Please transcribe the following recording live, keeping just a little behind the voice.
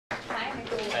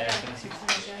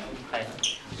Hi.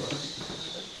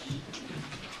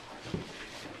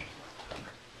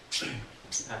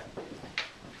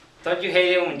 Don't you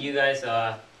hate it when you guys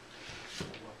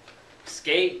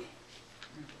skate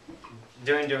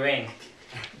during the rain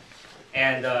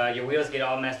and your wheels get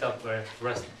all messed up or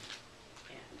rusted?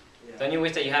 Yeah. Don't you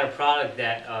wish that you had a product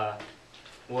that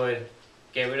would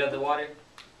get rid of the water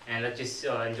and let you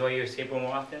enjoy your skateboard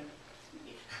more often?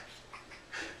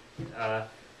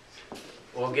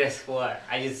 Well, guess what?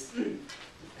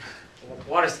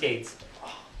 Water skates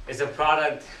is a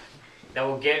product that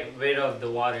will get rid of the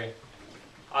water.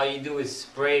 All you do is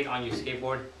spray it on your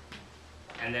skateboard,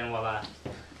 and then voila.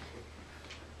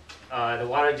 The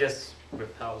water just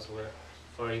repels,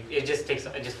 or it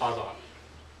just falls off.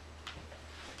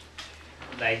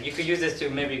 Like you could use this to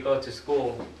maybe go to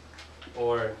school,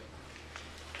 or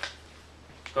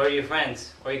go to your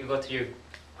friends, or you could go to your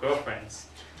girlfriends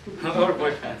or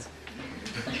boyfriends.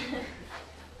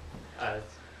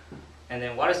 And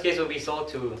then water skates will be sold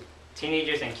to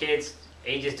teenagers and kids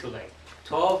ages to like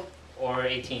 12 or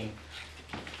 18.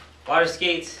 Water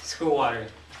skates, school water.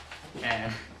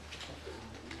 And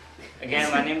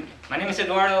again, my name is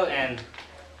Eduardo, and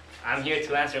I'm here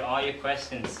to answer all your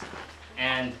questions.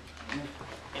 And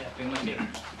yeah, bring my paper.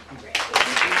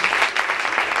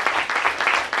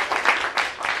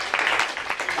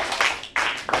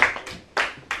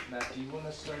 Matt, do you want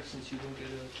to start since you didn't get a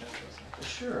chance last night?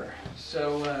 Sure.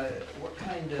 So, what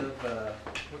kind of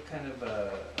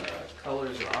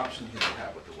colors or options do you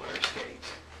have with the water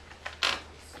skates?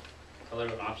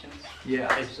 Color options?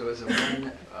 Yeah. So, is it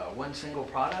one single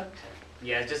product?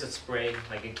 Yeah, it's just a spray,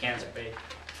 like a can spray.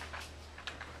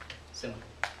 Simple.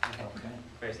 Okay.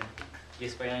 Very simple. You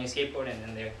spray on your skateboard, and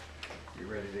then there. You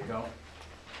ready to go?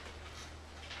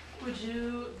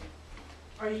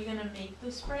 Are you gonna make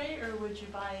the spray, or would you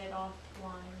buy it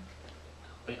offline?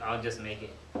 I'll just make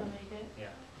it. You'll make it?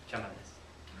 Yeah, try my best.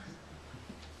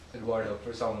 Eduardo,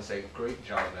 first I want to say great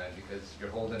job, man, because you're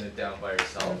holding it down by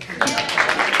yourself.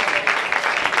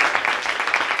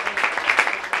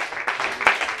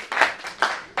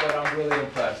 But I'm really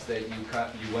impressed that you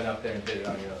went up there and did it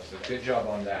on your own, so good job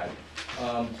on that.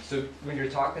 So when you're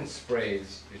talking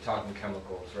sprays, you're talking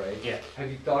chemicals, right? Yeah. Have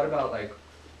you thought about, like,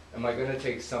 am I going to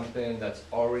take something that's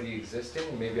already existing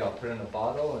and maybe I'll put it in a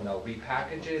bottle and I'll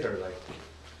repackage it, or like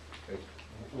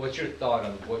what's your thought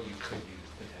on what you could use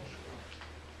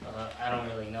potentially? I don't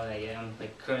really know that yet. I'm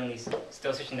like currently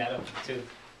still searching that up too.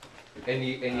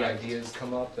 Any ideas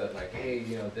come up that like, hey,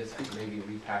 you know, this could maybe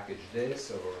repackage this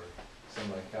or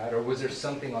something like that? Or was there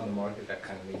something on the market that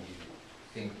kind of made you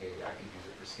think, hey, I could use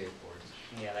it for skateboards?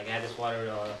 Yeah, like I had this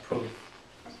water-proof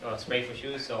spray for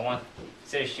shoes, so I want,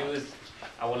 instead of shoes,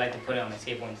 I would like to put it on my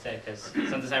skateboard instead, because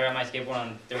sometimes I ride my skateboard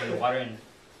on during the water and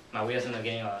my wheels end up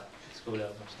getting screwed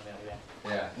up or something like that.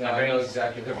 Yeah, no, I know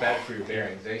exactly. They're bad for your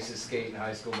bearings. I used to skate in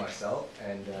high school myself,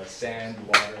 and sand,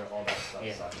 water, all that stuff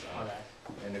Yeah, sucks. all that.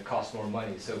 And it costs more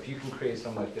money. So if you can create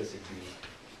something like this, it'd be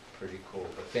pretty cool.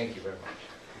 But thank you very much.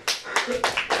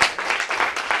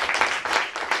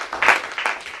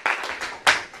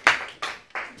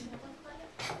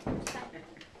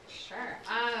 Sure.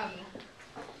 I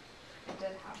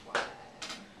did have one.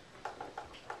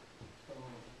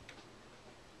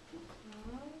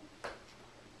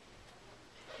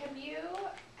 Have you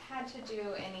had to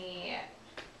do any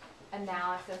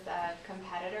analysis of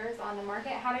competitors on the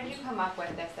market? How did you come up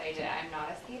with this idea? I'm not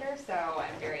a skater, so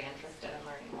I'm very interested in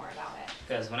learning more about it.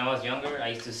 Because when I was younger, I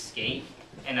used to skate,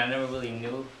 and I never really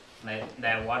knew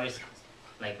that water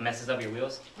like messes up your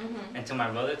wheels until my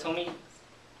brother told me.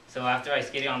 So after I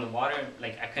skated on the water,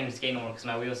 like I couldn't skate no more because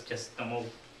my wheels just don't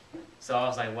move. So I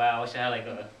was like, wow, I wish I had like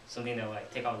something to like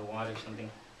take off the water or something.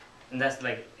 And that's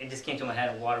like, it just came to my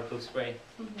head, a waterproof spray.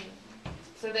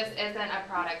 So this isn't a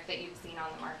product that you've seen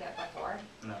on the market before?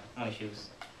 No, only shoes.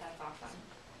 That's awesome.